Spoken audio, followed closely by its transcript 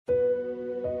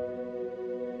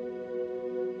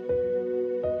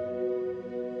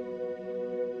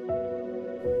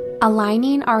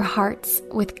Aligning Our Hearts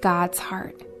with God's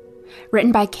Heart,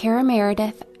 written by Kara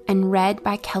Meredith and read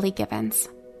by Kelly Givens.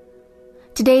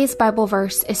 Today's Bible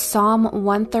verse is Psalm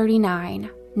 139,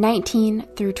 19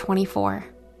 through 24.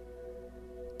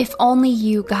 If only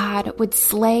you, God, would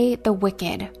slay the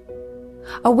wicked.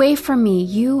 Away from me,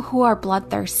 you who are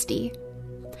bloodthirsty.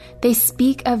 They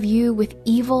speak of you with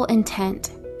evil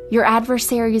intent. Your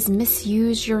adversaries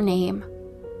misuse your name.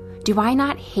 Do I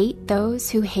not hate those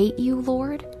who hate you,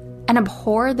 Lord, and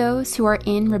abhor those who are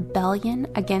in rebellion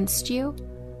against you?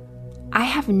 I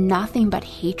have nothing but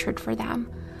hatred for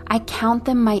them. I count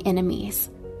them my enemies.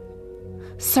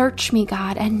 Search me,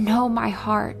 God, and know my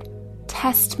heart.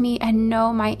 Test me and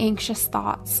know my anxious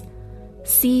thoughts.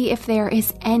 See if there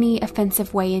is any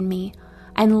offensive way in me,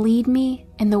 and lead me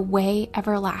in the way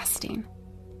everlasting.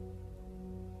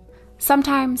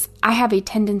 Sometimes I have a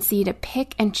tendency to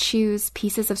pick and choose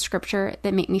pieces of scripture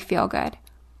that make me feel good.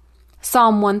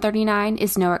 Psalm 139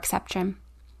 is no exception.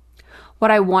 What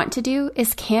I want to do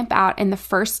is camp out in the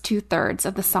first 2/3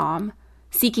 of the psalm,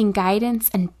 seeking guidance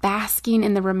and basking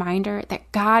in the reminder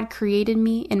that God created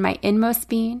me in my inmost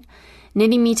being,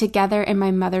 knitting me together in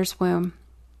my mother's womb.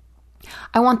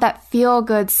 I want that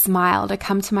feel-good smile to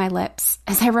come to my lips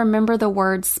as I remember the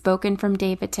words spoken from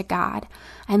David to God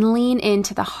and lean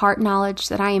into the heart knowledge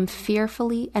that I am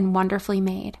fearfully and wonderfully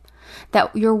made,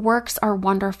 that your works are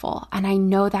wonderful, and I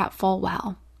know that full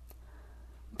well.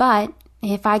 But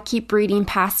if I keep reading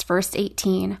past verse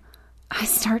 18, I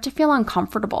start to feel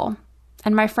uncomfortable.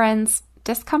 And my friends,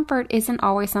 discomfort isn't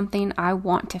always something I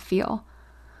want to feel.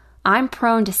 I'm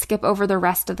prone to skip over the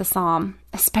rest of the psalm,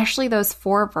 especially those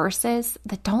 4 verses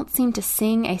that don't seem to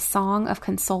sing a song of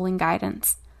consoling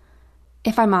guidance.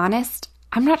 If I'm honest,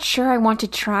 I'm not sure I want to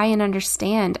try and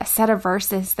understand a set of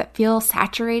verses that feel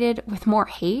saturated with more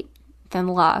hate than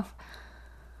love.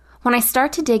 When I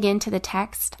start to dig into the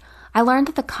text, I learned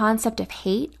that the concept of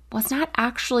hate was not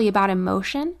actually about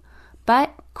emotion,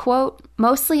 but, quote,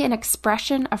 mostly an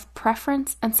expression of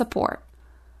preference and support.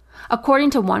 According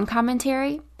to one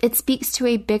commentary, it speaks to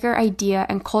a bigger idea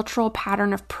and cultural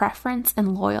pattern of preference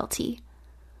and loyalty.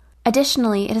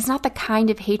 Additionally, it is not the kind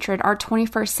of hatred our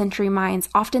 21st century minds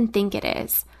often think it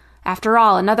is. After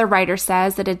all, another writer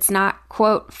says that it's not,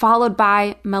 quote, followed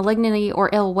by malignity or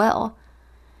ill will.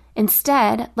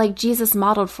 Instead, like Jesus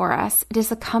modeled for us, it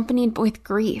is accompanied with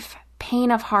grief, pain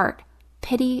of heart,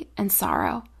 pity, and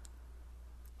sorrow.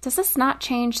 Does this not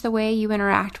change the way you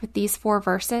interact with these 4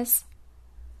 verses?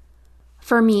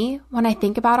 For me, when I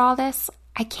think about all this,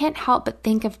 I can't help but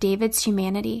think of David's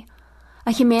humanity,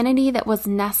 a humanity that was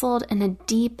nestled in a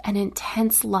deep and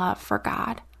intense love for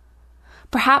God.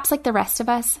 Perhaps like the rest of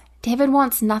us, David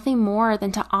wants nothing more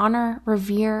than to honor,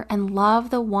 revere, and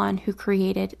love the one who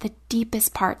created the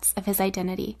deepest parts of his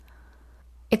identity.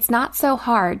 It's not so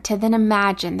hard to then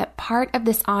imagine that part of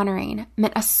this honoring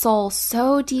meant a soul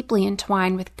so deeply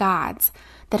entwined with God's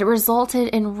that it resulted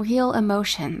in real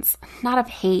emotions, not of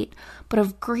hate, but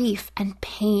of grief and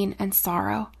pain and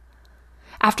sorrow.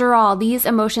 After all, these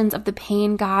emotions of the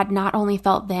pain God not only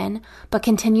felt then, but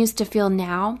continues to feel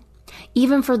now,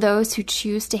 even for those who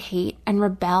choose to hate and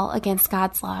rebel against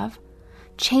God's love,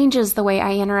 changes the way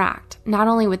I interact, not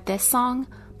only with this song,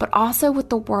 but also with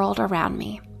the world around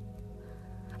me.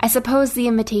 I suppose the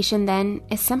invitation then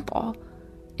is simple.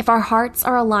 If our hearts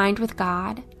are aligned with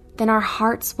God, then our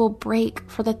hearts will break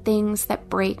for the things that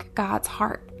break God's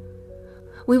heart.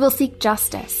 We will seek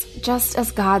justice, just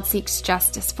as God seeks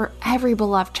justice for every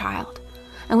beloved child,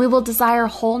 and we will desire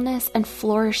wholeness and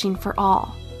flourishing for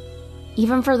all,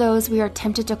 even for those we are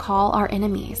tempted to call our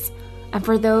enemies, and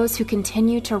for those who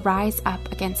continue to rise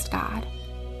up against God.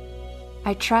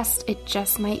 I trust it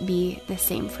just might be the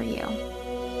same for you.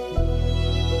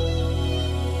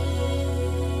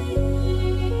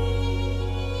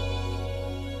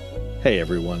 Hey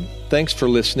everyone, thanks for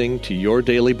listening to Your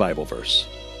Daily Bible Verse,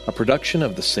 a production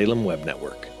of the Salem Web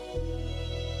Network.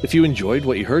 If you enjoyed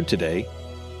what you heard today,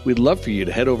 we'd love for you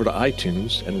to head over to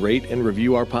iTunes and rate and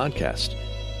review our podcast.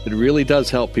 It really does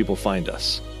help people find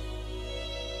us.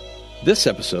 This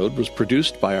episode was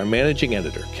produced by our managing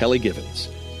editor, Kelly Givens,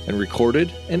 and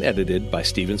recorded and edited by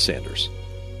Stephen Sanders.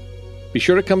 Be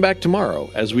sure to come back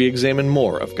tomorrow as we examine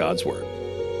more of God's Word.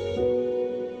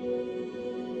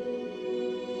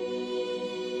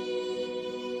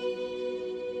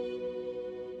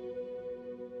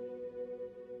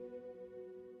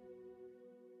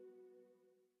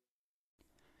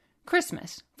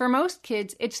 Christmas. For most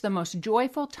kids, it's the most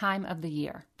joyful time of the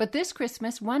year. But this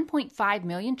Christmas, 1.5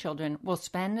 million children will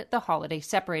spend the holiday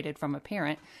separated from a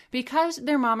parent because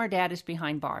their mom or dad is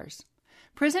behind bars.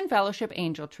 Prison Fellowship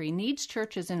Angel Tree needs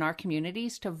churches in our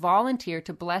communities to volunteer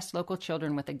to bless local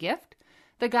children with a gift,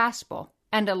 the gospel,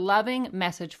 and a loving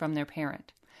message from their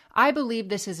parent. I believe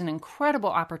this is an incredible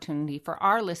opportunity for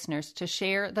our listeners to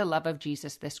share the love of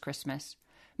Jesus this Christmas.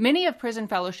 Many of Prison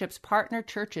Fellowship's partner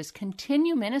churches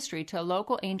continue ministry to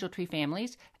local Angel Tree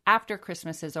families after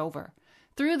Christmas is over.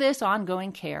 Through this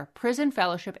ongoing care, Prison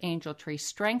Fellowship Angel Tree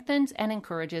strengthens and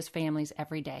encourages families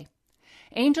every day.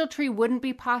 Angel Tree wouldn't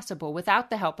be possible without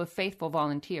the help of faithful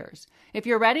volunteers. If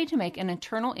you're ready to make an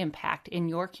eternal impact in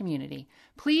your community,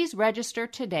 please register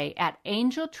today at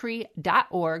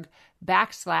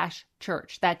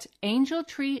angeltree.org/church. That's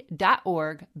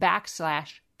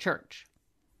angeltree.org/church.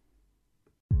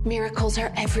 Miracles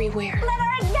are everywhere. Let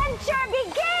our adventure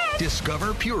begin!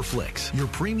 Discover PureFlix, your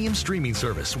premium streaming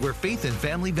service where faith and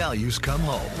family values come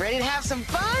home. Ready to have some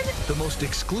fun? The most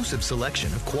exclusive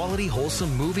selection of quality,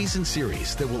 wholesome movies and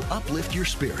series that will uplift your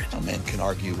spirit. A man can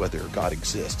argue whether God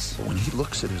exists, but when he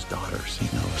looks at his daughters, he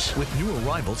knows. With new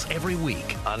arrivals every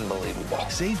week. Unbelievable.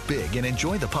 Save big and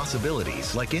enjoy the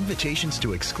possibilities, like invitations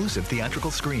to exclusive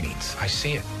theatrical screenings. I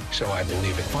see it, so I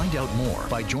believe it. Find out more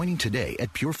by joining today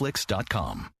at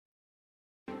pureflix.com.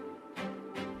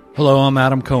 Hello, I'm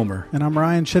Adam Comer. And I'm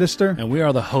Ryan Chittister. And we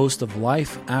are the host of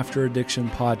Life After Addiction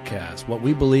podcast. What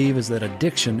we believe is that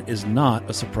addiction is not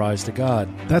a surprise to God.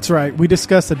 That's right. We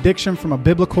discuss addiction from a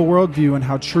biblical worldview and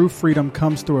how true freedom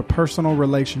comes through a personal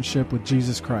relationship with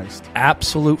Jesus Christ.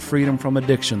 Absolute freedom from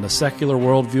addiction. The secular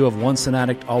worldview of once an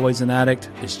addict, always an addict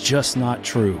is just not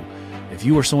true. If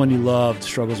you or someone you loved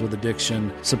struggles with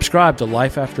addiction, subscribe to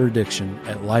Life After Addiction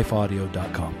at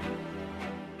lifeaudio.com.